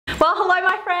Well, hello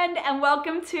my friend, and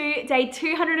welcome to day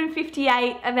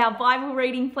 258 of our Bible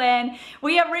reading plan.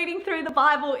 We are reading through the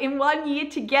Bible in 1 year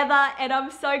together, and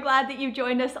I'm so glad that you've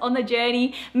joined us on the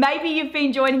journey. Maybe you've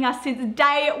been joining us since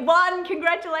day one.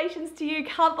 Congratulations to you.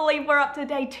 Can't believe we're up to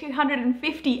day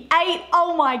 258.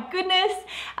 Oh my goodness.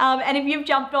 And if you've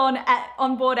jumped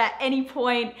on board at any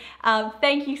point,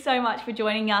 thank you so much for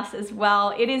joining us as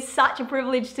well. It is such a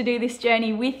privilege to do this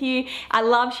journey with you. I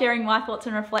love sharing my thoughts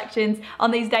and reflections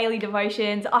on these daily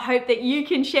devotions. I hope that you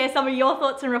can share some of your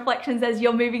thoughts and reflections as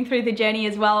you're moving through the journey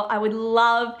as well. I would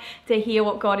love to hear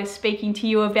what God is speaking to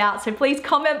you about. So please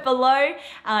comment below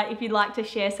if you'd like to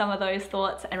share some of those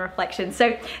thoughts and reflections.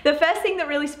 So the first thing that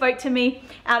really spoke to me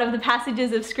out of the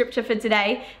passages of scripture for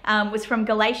today was from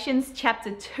Galatians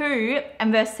chapter 2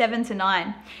 and verse 7 to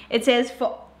 9. It says,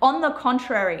 "For on the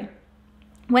contrary,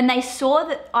 when they saw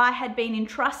that I had been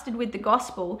entrusted with the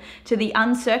gospel to the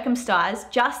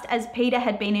uncircumcised, just as Peter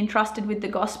had been entrusted with the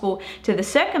gospel to the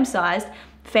circumcised,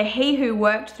 for he who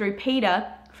worked through Peter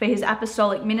for his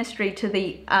apostolic ministry to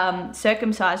the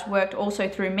circumcised worked also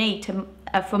through me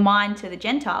for mine to the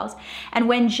Gentiles. And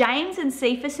when James and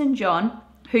Cephas and John,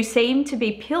 who seemed to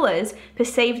be pillars,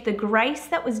 perceived the grace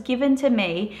that was given to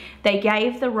me, they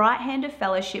gave the right hand of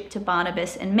fellowship to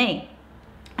Barnabas and me,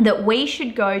 that we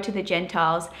should go to the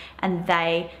Gentiles and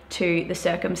they to the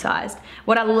circumcised."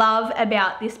 What I love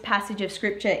about this passage of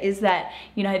scripture is that,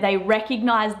 you know, they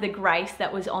recognize the grace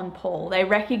that was on Paul. They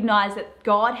recognize that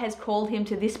God has called him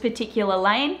to this particular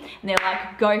lane, and they're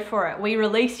like, go for it. We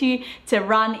release you to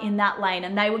run in that lane.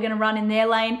 And they were going to run in their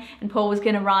lane, and Paul was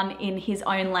going to run in his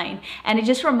own lane. And it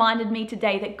just reminded me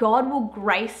today that God will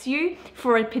grace you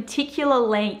for a particular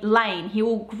lane. He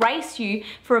will grace you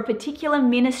for a particular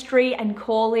ministry and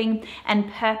calling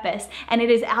and purpose. And it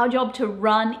is our job to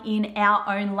run in our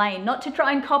own lane, not to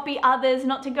try and copy others,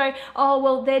 not to go, oh,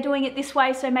 well, they're doing it this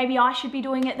way, so maybe I should be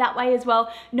doing it that way as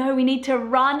well. No, we need to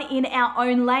run in our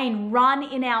own lane, run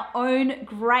in our own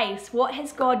grace. What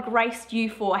has God graced you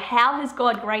for? How has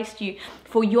God graced you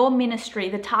for your ministry,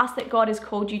 the task that God has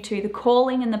called you to, the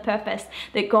calling and the purpose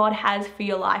that God has for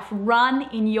your life? Run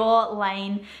in your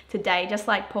lane today, just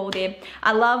like Paul did.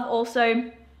 I love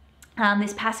also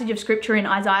this passage of scripture in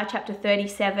Isaiah chapter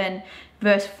 37,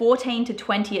 verse 14 to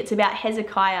 20. It's about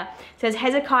Hezekiah. It says,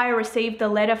 "Hezekiah received the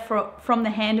letter from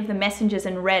the hand of the messengers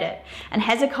and read it. And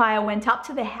Hezekiah went up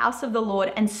to the house of the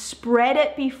Lord and spread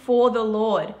it before the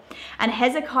Lord. And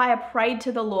Hezekiah prayed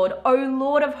to the Lord, 'O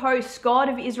Lord of hosts, God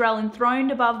of Israel,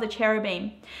 enthroned above the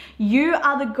cherubim, you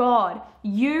are the God,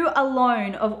 you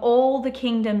alone of all the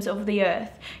kingdoms of the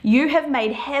earth. You have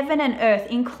made heaven and earth.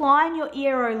 Incline your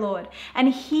ear, O Lord, and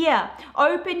hear.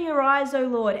 Open your eyes, O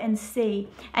Lord, and see,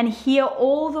 and hear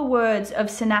all the words of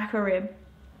Sennacherib,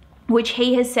 which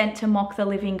he has sent to mock the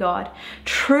living God.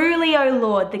 Truly, O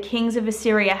Lord, the kings of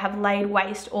Assyria have laid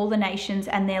waste all the nations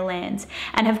and their lands,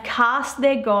 and have cast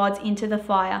their gods into the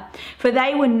fire. For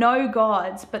they were no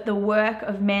gods, but the work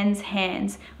of men's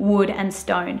hands, wood and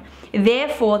stone.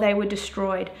 Therefore they were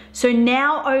destroyed. So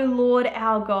now, O Lord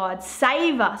our God,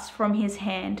 save us from his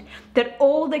hand, that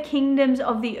all the kingdoms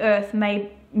of the earth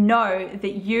may know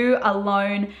that you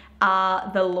alone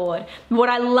are the Lord." What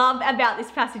I love about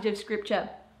this passage of scripture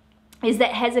is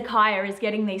that Hezekiah is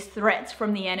getting these threats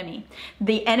from the enemy.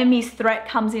 The enemy's threat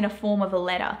comes in a form of a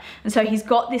letter. And so he's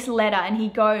got this letter, and he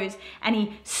goes and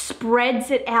he spreads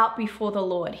it out before the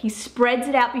Lord. He spreads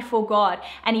it out before God,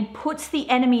 and he puts the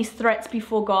enemy's threats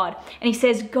before God. And he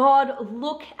says, "God,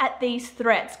 look at these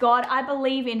threats. God, I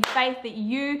believe in faith that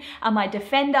you are my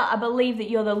defender. I believe that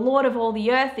you're the Lord of all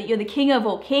the earth, that you're the King of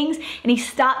all kings." And he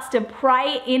starts to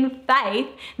pray in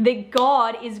faith that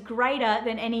God is greater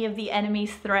than any of the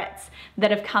enemy's threats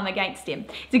that have come against him.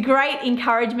 It's a great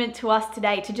encouragement to us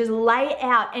today to just lay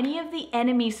out any of the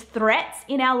enemy's threats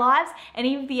in our lives,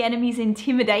 any of the enemy's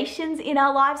intimidations in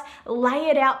our lives, lay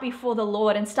it out before the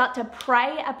Lord and start to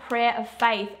pray a prayer of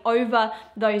faith over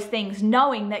those things,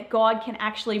 knowing that God can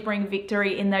actually bring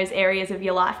victory in those areas of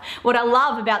your life. What I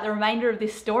love about the remainder of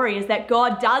this story is that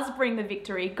God does bring the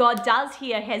victory. God does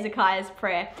hear Hezekiah's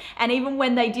prayer. And even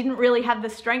when they didn't really have the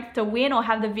strength to win or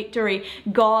have the victory,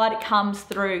 God comes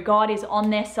through. God is on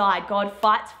their side. God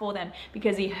fights for them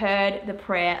because he heard the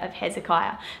prayer of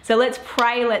Hezekiah. So let's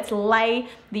pray. Let's lay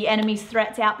the enemy's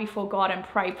threats out before God and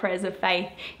pray prayers of faith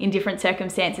in different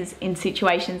circumstances, in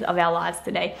situations of our lives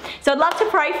today. So I'd love to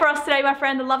pray for us today, my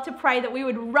friend. I'd love to pray that we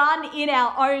would run in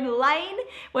our own lane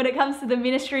when it comes to the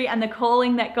ministry and the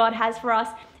calling that God has for us.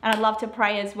 And I'd love to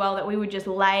pray as well that we would just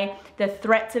lay the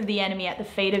threats of the enemy at the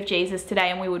feet of Jesus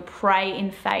today, and we would pray in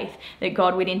faith that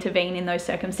God would intervene in those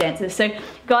circumstances. So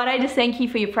God, I just thank you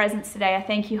for your presence today. I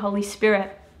thank you, Holy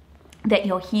Spirit, that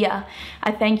you're here.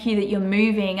 I thank you that you're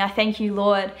moving. I thank you,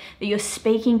 Lord, that you're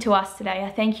speaking to us today. I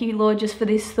thank you, Lord, just for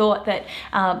this thought that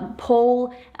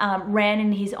Paul ran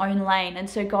in his own lane. And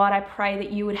so, God, I pray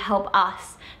that you would help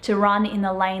us to run in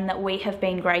the lane that we have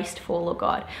been graced for, Lord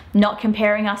God. Not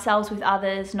comparing ourselves with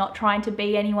others, not trying to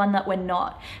be anyone that we're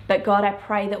not. But God, I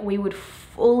pray that we would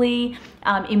fully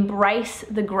embrace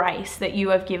the grace that you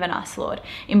have given us, Lord.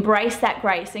 Embrace that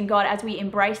grace. And God, as we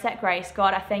embrace that grace,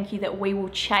 God, I thank you that we will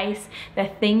chase the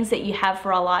things that you have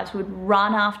for our lives. We would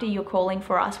run after your calling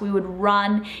for us. We would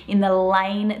run in the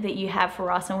lane that you have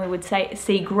for us, and we would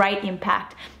see great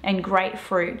impact and great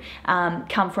fruit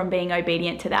come from being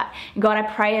obedient to that. And God, I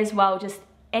pray as well, just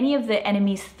any of the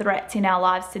enemy's threats in our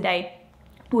lives today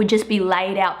would just be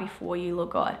laid out before you,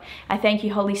 Lord God. I thank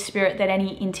you, Holy Spirit, that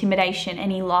any intimidation,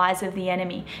 any lies of the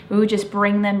enemy, we would just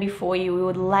bring them before you. We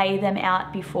would lay them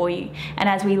out before you. And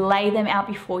as we lay them out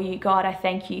before you, God, I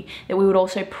thank you that we would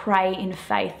also pray in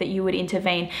faith that you would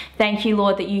intervene. Thank you,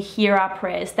 Lord, that you hear our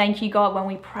prayers. Thank you, God, when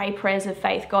we pray prayers of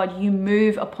faith, God, you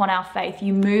move upon our faith.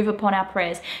 You move upon our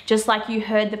prayers. Just like you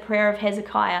heard the prayer of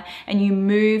Hezekiah and you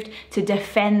moved to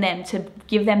defend them, to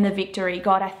give them the victory.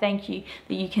 God, I thank you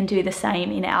that you can do the same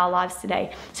in our lives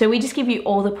today. So we just give you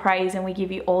all the praise and we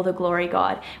give you all the glory,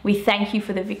 God. We thank you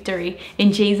for the victory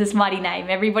in Jesus' mighty name.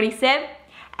 Everybody said,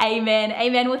 amen.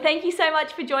 Amen. Well, thank you so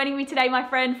much for joining me today, my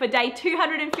friend, for day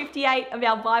 258 of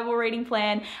our Bible reading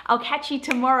plan. I'll catch you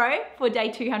tomorrow for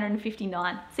day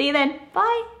 259. See you then.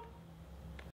 Bye.